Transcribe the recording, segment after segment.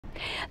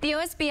The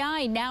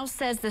OSBI now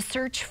says the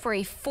search for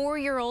a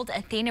 4-year-old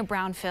Athena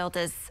Brownfield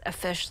is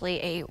officially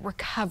a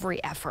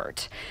recovery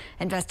effort.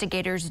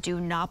 Investigators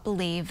do not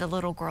believe the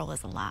little girl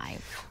is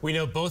alive. We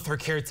know both her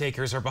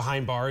caretakers are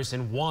behind bars,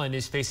 and one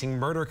is facing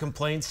murder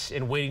complaints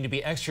and waiting to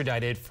be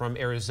extradited from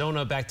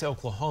Arizona back to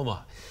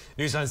Oklahoma.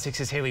 News on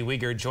 6's Haley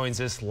Weger joins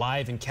us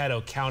live in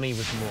Caddo County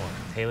with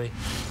more. Haley?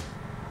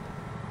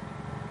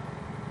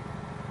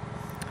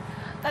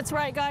 That's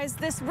right, guys.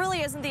 This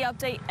really isn't the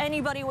update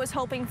anybody was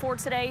hoping for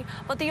today,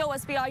 but the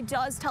OSBI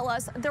does tell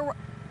us they're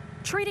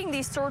treating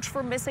the search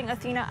for missing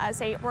Athena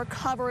as a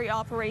recovery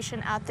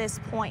operation at this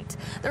point.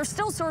 They're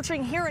still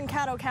searching here in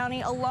Caddo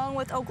County along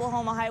with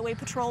Oklahoma Highway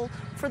Patrol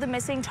for the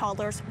missing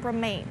toddler's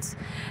remains.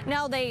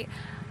 Now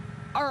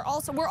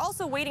we're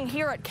also waiting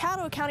here at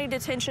Caddo County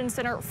Detention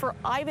Center for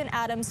Ivan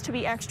Adams to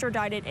be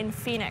extradited in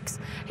Phoenix.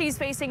 He's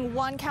facing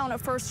 1 count of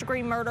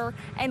first-degree murder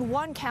and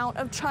 1 count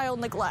of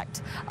child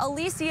neglect.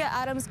 Alicia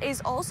Adams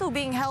is also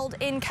being held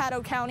in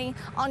Caddo County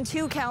on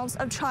 2 counts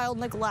of child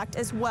neglect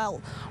as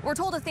well. We're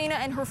told Athena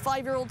and her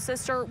 5-year-old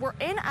sister were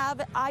in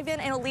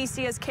Ivan and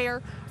Alicia's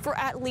care for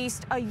at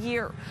least a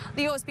year.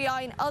 The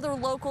OSBI and other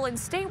local and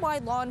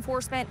statewide law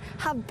enforcement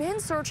have been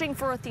searching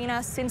for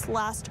Athena since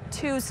last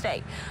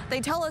Tuesday. They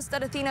tell us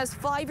that Athena's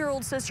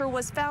 5-year-old sister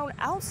was found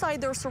outside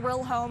their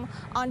Cyril home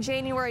on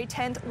January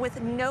 10th with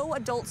no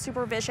adult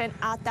supervision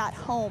at that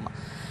home.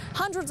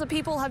 Hundreds of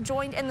people have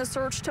joined in the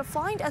search to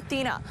find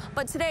Athena,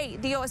 but today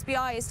the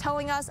OSBI is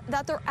telling us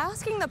that they're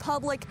asking the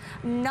public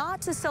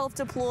not to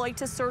self-deploy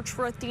to search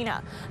for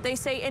Athena. They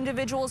say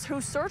individuals who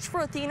search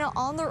for Athena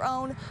on their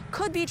own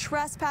could be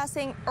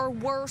trespassing or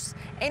worse,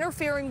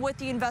 interfering with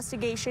the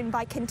investigation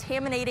by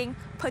contaminating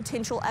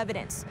potential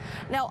evidence.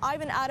 Now,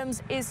 Ivan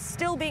Adams is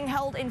still being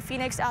held in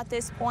Phoenix at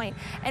this point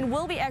and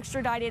will be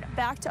extradited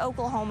back to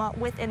Oklahoma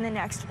within the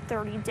next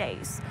 30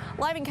 days.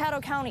 Live in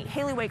Caddo County,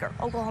 Haley Weger,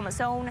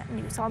 Oklahoma's Own,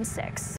 News on 6.